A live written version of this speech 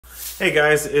Hey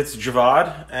guys, it's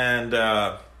Javad, and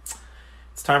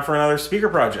it's time for another speaker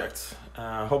project.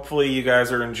 Hopefully you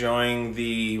guys are enjoying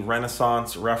the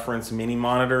Renaissance reference mini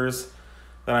monitors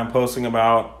that I'm posting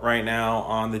about right now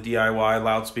on the DIY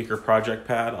loudspeaker project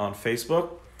pad on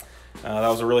Facebook. That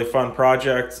was a really fun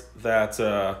project that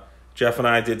Jeff and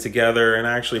I did together, and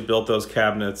I actually built those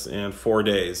cabinets in 4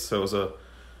 days. So it was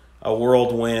a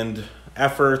whirlwind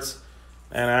effort,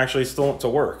 and I actually still went to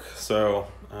work. So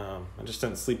I just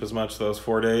didn't sleep as much those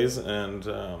 4 days, and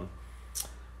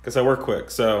because I work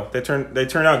quick. So they turned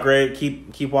out great.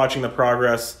 Keep watching the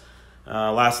progress.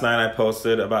 Last night I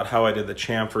posted about how I did the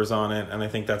chamfers on it, and I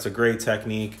think that's a great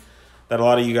technique that a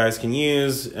lot of you guys can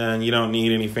use, and you don't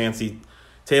need any fancy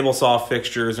table saw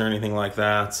fixtures or anything like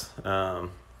that.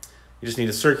 You just need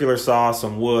a circular saw,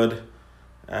 some wood,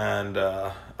 and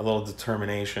a little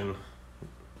determination.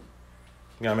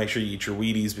 You gotta make sure you eat your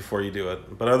Wheaties before you do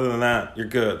it. But other than that, you're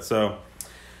good. So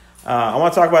I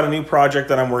want to talk about a new project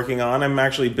that I'm working on. I'm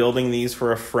actually building these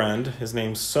for a friend. His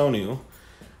name's Sonu.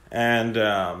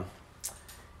 And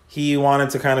he wanted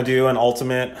to kind of do an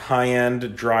ultimate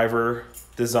high-end driver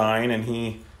design. And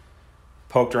he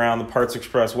poked around the Parts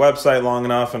Express website long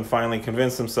enough and finally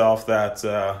convinced himself that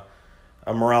a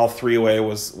Morel 3-way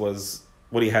was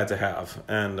what he had to have.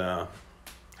 And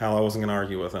hell, I wasn't going to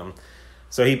argue with him.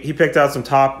 So he picked out some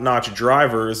top-notch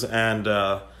drivers, and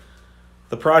the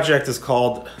project is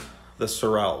called the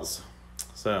Sorels.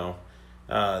 So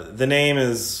the name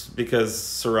is because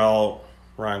Sorel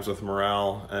rhymes with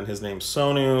Morel, and his name's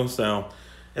Sonu. So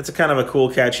it's a kind of a cool,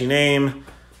 catchy name.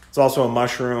 It's also a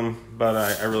mushroom, but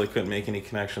I really couldn't make any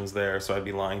connections there, so I'd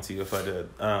be lying to you if I did.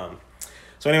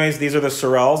 So anyways, these are the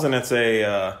Sorels, and it's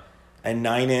a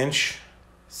 9-inch,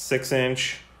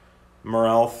 6-inch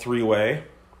Morel 3-way.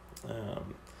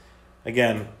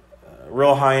 Again,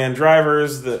 real high-end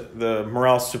drivers, the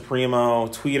Morel Supremo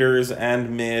tweeters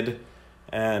and mid,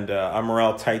 and a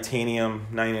Morel titanium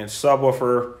 9-inch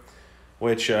subwoofer,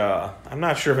 which I'm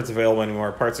not sure if it's available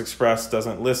anymore. Parts Express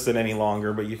doesn't list it any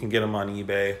longer, but you can get them on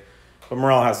eBay. But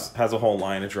Morel has a whole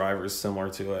line of drivers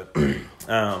similar to it.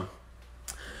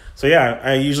 So yeah,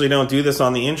 I usually don't do this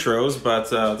on the intros, but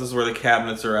this is where the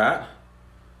cabinets are at.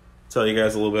 Tell you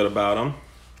guys a little bit about them.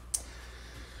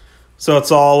 So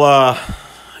it's all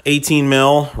 18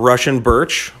 mil Russian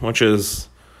birch, which is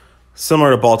similar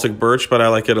to Baltic birch, but I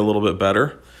like it a little bit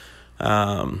better.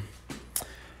 Now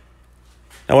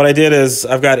what I did is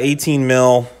I've got 18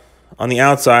 mil on the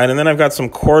outside, and then I've got some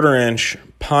 1/4-inch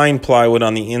pine plywood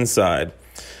on the inside.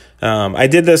 I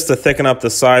did this to thicken up the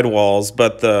sidewalls,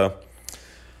 but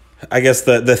I guess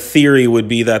the theory would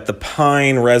be that the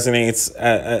pine resonates,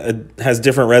 has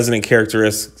different resonant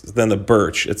characteristics than the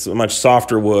birch. It's a much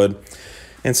softer wood.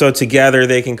 And so together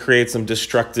they can create some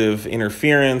destructive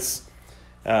interference.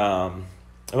 But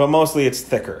mostly it's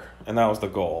thicker, and that was the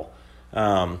goal.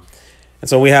 And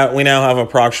so we now have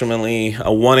approximately a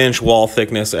 1-inch wall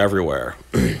thickness everywhere.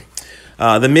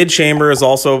 The mid chamber is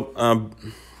also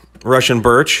Russian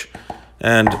birch,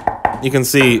 and you can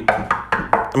see,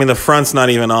 I mean, the front's not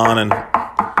even on,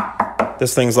 and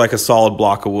this thing's like a solid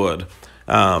block of wood.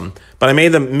 But I made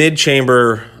the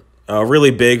mid-chamber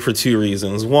really big for 2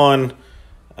 reasons. One,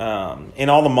 in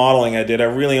all the modeling I did, I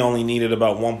really only needed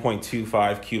about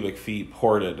 1.25 cubic feet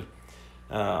ported.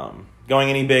 Going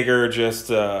any bigger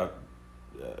just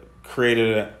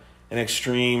created an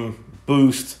extreme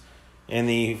boost in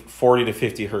the 40 to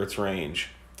 50 hertz range.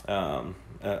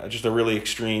 Just a really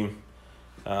extreme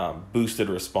boosted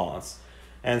response.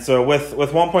 And so with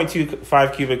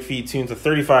 1.25 cubic feet tuned to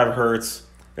 35 hertz,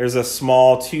 there's a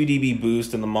small 2 dB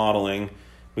boost in the modeling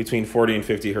between 40 and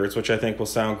 50 hertz, which I think will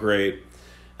sound great.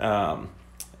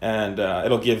 And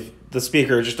it'll give the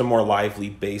speaker just a more lively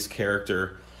bass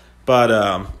character. But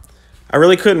I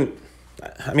really couldn't,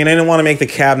 I didn't want to make the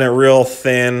cabinet real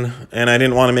thin, and I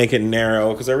didn't want to make it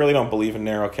narrow, because I really don't believe in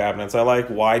narrow cabinets. I like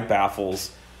wide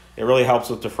baffles. It really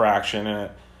helps with diffraction, and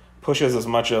it pushes as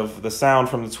much of the sound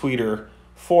from the tweeter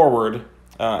forward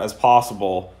as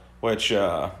possible, which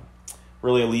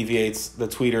really alleviates the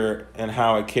tweeter and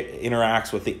how it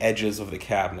interacts with the edges of the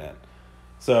cabinet.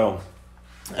 So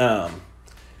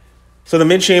the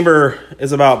mid-chamber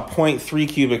is about 0.3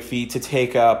 cubic feet to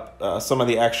take up some of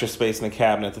the extra space in the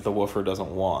cabinet that the woofer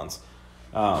doesn't want.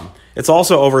 It's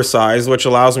also oversized, which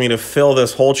allows me to fill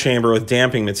this whole chamber with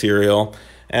damping material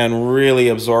and really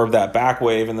absorb that back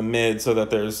wave in the mid, so that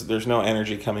there's no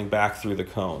energy coming back through the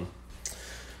cone.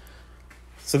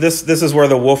 So this is where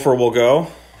the woofer will go,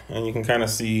 and you can kind of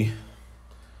see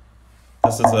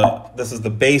this is the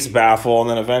base baffle, and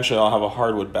then eventually I'll have a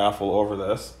hardwood baffle over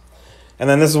this. And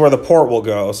then this is where the port will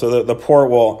go. So the port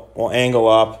will angle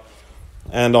up,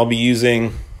 and I'll be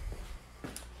using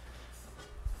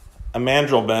a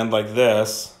mandrel bend like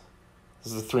this.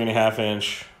 This is a 3.5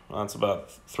 inch. Well, it's about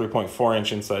 3.4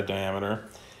 inch inside diameter.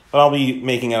 But I'll be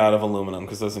making it out of aluminum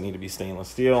because it doesn't need to be stainless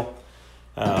steel.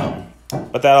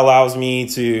 But that allows me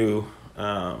to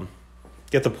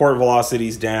get the port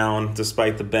velocities down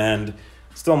despite the bend.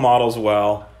 Still models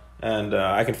well. And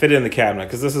I can fit it in the cabinet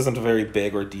because this isn't a very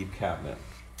big or deep cabinet.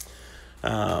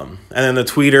 And then the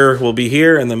tweeter will be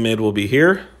here and the mid will be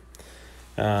here.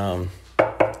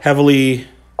 Heavily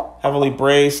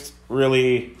braced,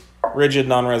 really rigid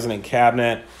non-resonant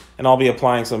cabinet. And I'll be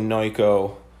applying some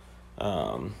Noiko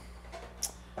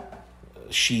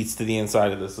sheets to the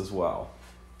inside of this as well.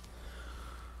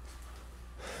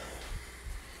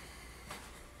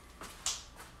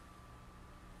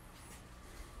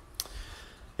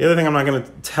 The other thing I'm not going to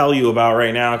tell you about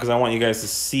right now because I want you guys to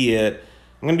see it,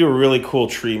 I'm going to do a really cool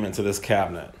treatment to this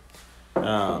cabinet.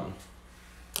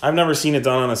 I've never seen it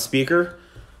done on a speaker,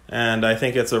 and I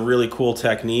think it's a really cool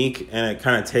technique, and it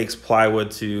kind of takes plywood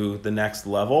to the next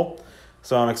level.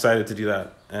 So I'm excited to do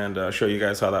that and show you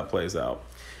guys how that plays out.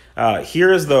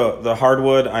 Here is the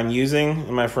hardwood I'm using.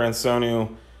 And my friend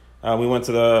Sonu, we went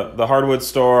to the hardwood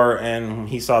store, and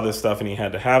he saw this stuff, and he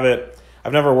had to have it.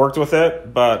 I've never worked with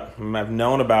it, but I've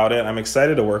known about it. I'm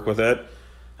excited to work with it.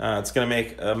 It's going to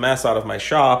make a mess out of my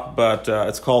shop, but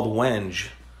it's called wenge.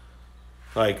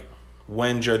 Like,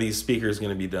 wenge are these speakers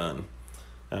going to be done?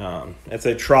 It's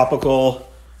a tropical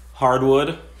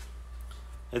hardwood.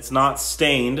 It's not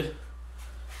stained.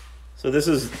 So this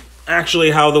is actually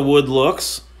how the wood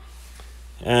looks.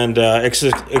 And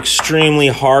extremely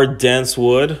hard, dense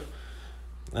wood.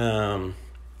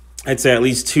 I'd say at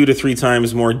least 2 to 3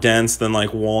 times more dense than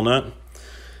like walnut.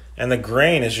 And the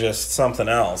grain is just something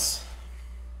else.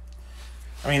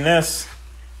 I mean, this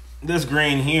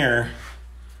grain here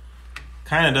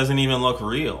kind of doesn't even look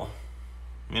real.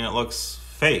 I mean, it looks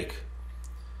fake.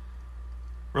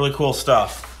 Really cool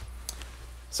stuff.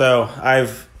 So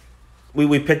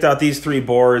we picked out these 3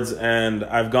 boards, and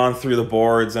I've gone through the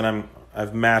boards, and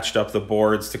I've matched up the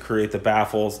boards to create the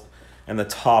baffles, and the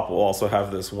top will also have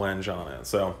this wenge on it.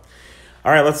 So,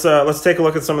 all right, let's take a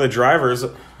look at some of the drivers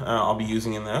I'll be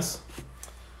using in this.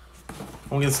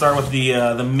 We're gonna start with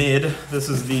the mid. This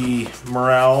is the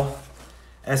Morel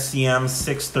SCM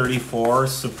 634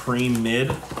 Supreme Mid.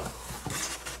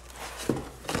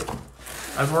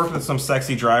 I've worked with some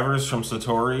sexy drivers from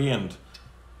Satori and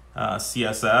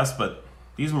CSS, but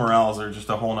these Morels are just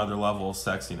a whole nother level of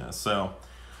sexiness. So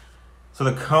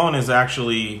the cone is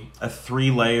actually a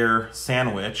 3-layer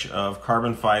sandwich of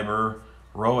carbon fiber,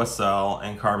 Roacell,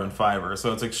 and carbon fiber.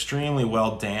 So it's extremely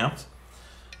well damped.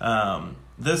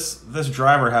 This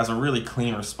driver has a really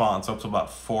clean response, up to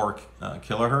about 4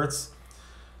 kilohertz.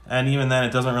 And even then,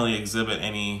 it doesn't really exhibit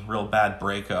any real bad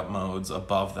breakup modes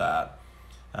above that.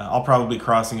 I'll probably be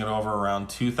crossing it over around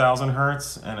 2,000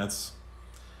 hertz, and it's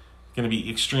going to be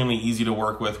extremely easy to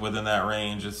work with within that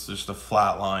range. It's just a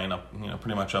flat line up,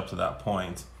 pretty much up to that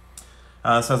point.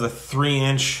 This has a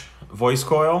 3-inch voice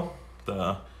coil,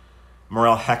 the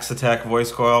Morel Hexatech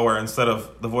voice coil, where instead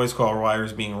of the voice coil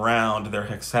wires being round, they're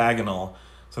hexagonal.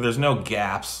 So there's no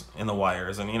gaps in the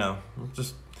wires, and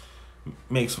just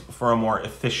makes for a more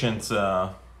efficient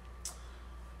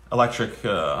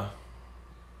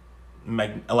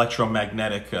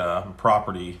electromagnetic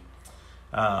property.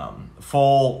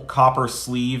 Full copper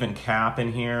sleeve and cap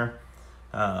in here.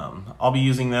 I'll be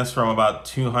using this from about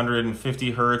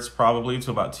 250 hertz probably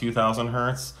to about 2,000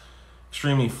 hertz.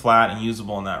 Extremely flat and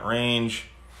usable in that range.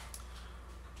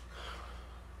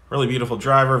 Really beautiful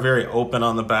driver, very open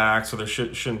on the back, so there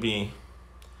shouldn't be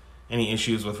any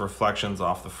issues with reflections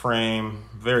off the frame.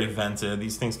 Very vented.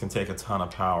 These things can take a ton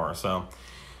of power. So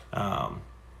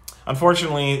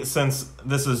unfortunately, since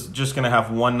this is just going to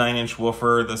have one 9-inch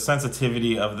woofer, the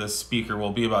sensitivity of this speaker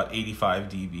will be about 85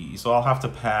 dB. So I'll have to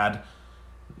pad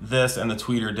this and the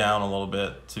tweeter down a little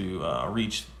bit to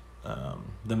reach the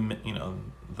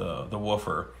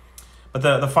woofer. But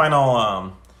the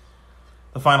final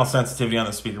sensitivity on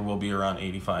the speaker will be around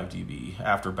 85 dB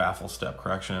after baffle step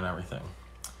correction and everything.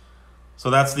 So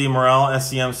that's the Morel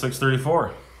SCM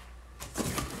 634.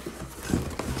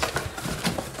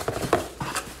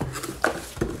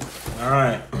 All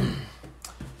right.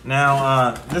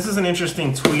 Now, this is an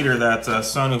interesting tweeter that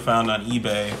Sonu found on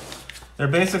eBay. They're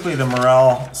basically the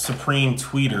Morel Supreme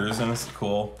tweeters, and this is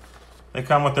cool. They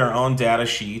come with their own data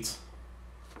sheet.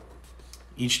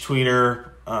 Each tweeter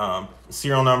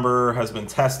serial number has been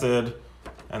tested,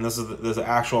 and this is the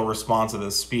actual response of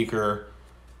this speaker.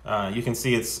 You can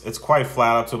see it's quite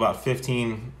flat, up to about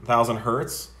 15,000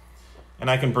 hertz, and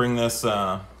I can bring this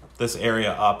this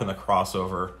area up in the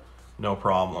crossover, no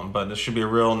problem. But this should be a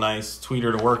real nice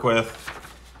tweeter to work with.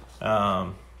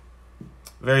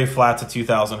 Very flat to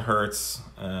 2000 hertz,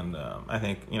 and I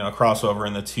think a crossover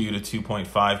in the 2 to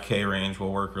 2.5K range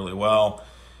will work really well.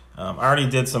 I already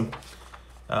did some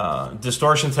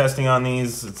distortion testing on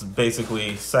these. It's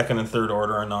basically second and third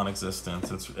order are non-existent.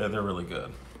 They're really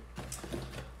good.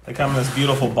 They come in this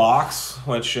beautiful box,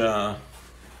 which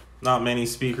not many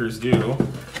speakers do.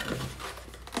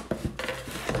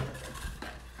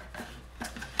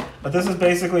 But this is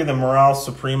basically the Morel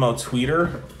Supremo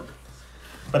tweeter,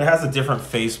 but it has a different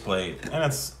faceplate, and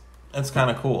it's kind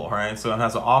of cool, right? So it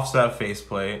has an offset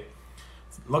faceplate.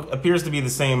 Appears to be the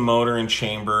same motor and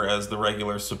chamber as the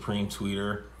regular Supreme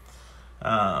tweeter.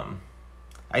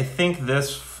 I think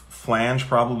this flange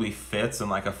probably fits in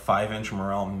like a 5-inch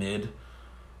Morel mid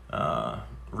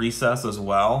recess as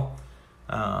well.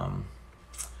 I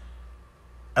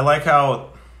like how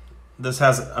this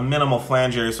has a minimal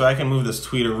flange area, so I can move this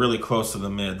tweeter really close to the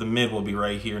mid. The mid will be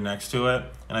right here next to it,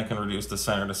 and I can reduce the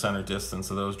center-to-center distance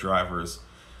of those drivers.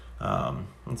 And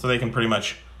so they can pretty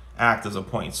much act as a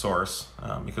point source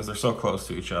because they're so close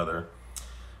to each other.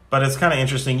 But it's kind of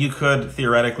interesting. You could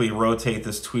theoretically rotate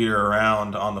this tweeter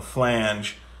around on the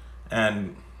flange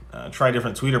and try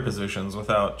different tweeter positions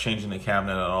without changing the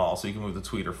cabinet at all. So you can move the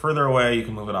tweeter further away, you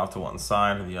can move it off to one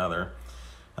side or the other.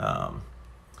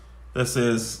 This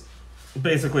is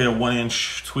basically a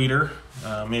 1-inch tweeter.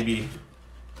 Maybe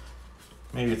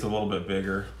it's a little bit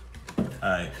bigger.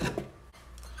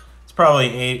 It's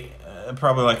probably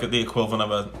like the equivalent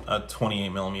of a 28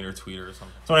 millimeter tweeter or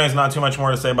something. So anyways, not too much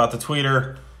more to say about the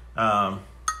tweeter.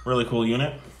 Really cool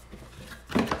unit.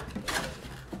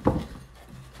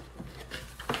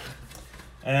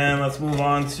 And let's move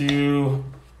on to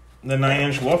the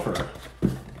 9-inch woofer.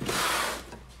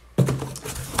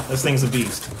 This thing's a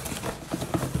beast.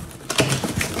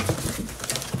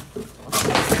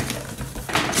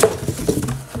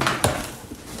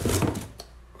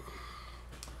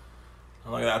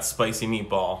 Look at that spicy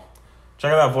meatball.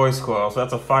 Check out that voice coil. So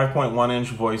that's a 5.1-inch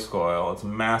voice coil. It's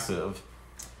massive.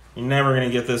 You're never going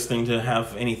to get this thing to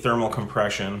have any thermal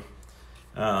compression.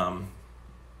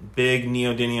 Big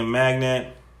neodymium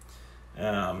magnet.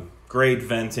 Great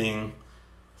venting.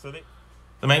 So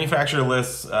the manufacturer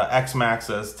lists X-Max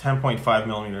as 10.5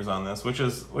 millimeters on this, which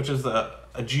is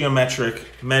a geometric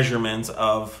measurement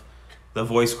of the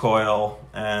voice coil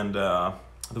and the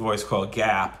voice coil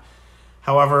gap.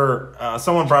 However,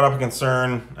 someone brought up a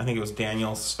concern, I think it was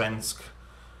Daniel Svensk,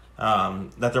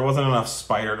 that there wasn't enough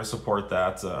spider to support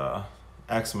that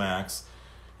X-Max.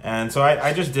 And so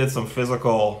I just did some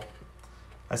physical,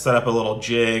 I set up a little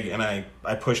jig and I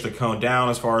pushed the cone down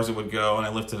as far as it would go and I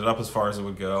lifted it up as far as it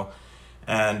would go.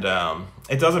 And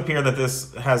it does appear that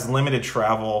this has limited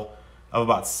travel of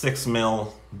about 6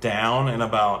 mil down and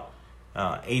about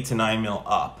 8 to 9 mil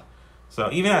up. So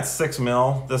even at 6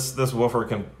 mil, this woofer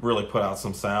can really put out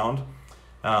some sound.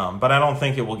 But I don't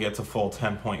think it will get to full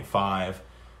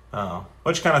 10.5,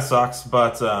 which kind of sucks,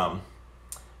 but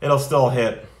it'll still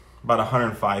hit about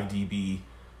 105 dB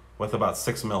with about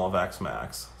 6 mil of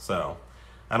X-Max. So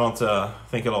I don't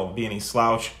think it'll be any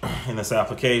slouch in this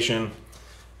application.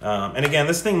 And again,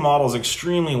 this thing models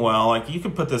extremely well. Like you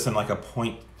could put this in like a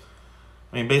point,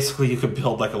 I mean, basically you could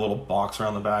build like a little box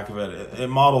around the back of it. It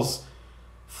models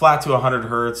flat to 100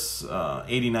 hertz,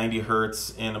 80, 90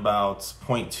 hertz in about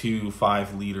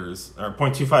 0.25 liters, or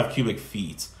 0.25 cubic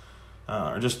feet,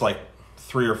 or just like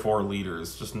 3 or 4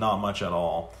 liters, just not much at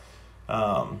all.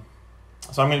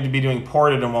 So I'm going to be doing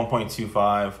ported in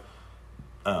 1.25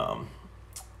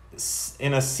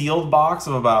 in a sealed box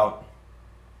of about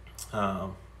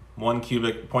 1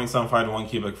 cubic, 0.75 to 1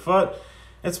 cubic foot.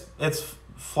 It's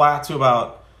flat to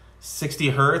about 60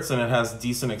 hertz and it has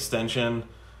decent extension.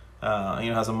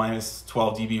 It has a minus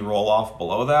 12 dB roll off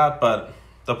below that, but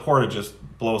the ported just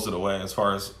blows it away as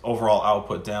far as overall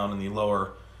output down in the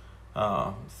lower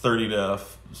 30 to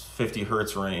 50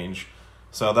 hertz range.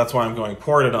 So that's why I'm going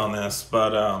ported on this,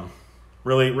 but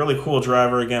really, really cool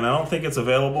driver. Again, I don't think it's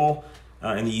available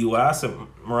in the US.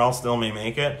 Morel still may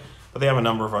make it, but they have a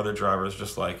number of other drivers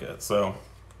just like it. So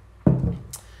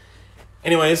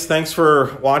anyways, thanks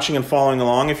for watching and following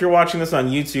along. If you're watching this on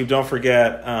YouTube, don't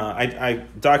forget, I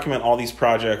document all these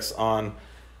projects on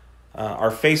our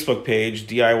Facebook page,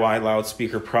 DIY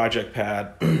Loudspeaker Project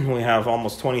Pad. We have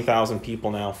almost 20,000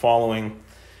 people now following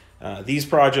these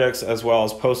projects as well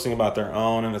as posting about their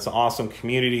own, and it's an awesome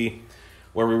community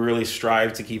where we really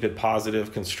strive to keep it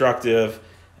positive, constructive,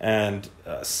 and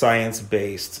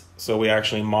science-based. So we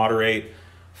actually moderate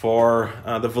for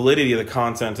the validity of the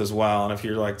content as well. And if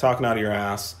you're like talking out of your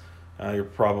ass, you're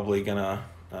probably gonna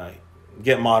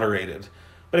get moderated.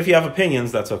 But if you have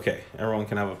opinions, that's okay. Everyone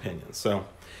can have opinions. So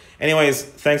anyways,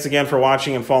 thanks again for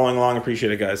watching and following along.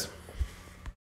 Appreciate it, guys.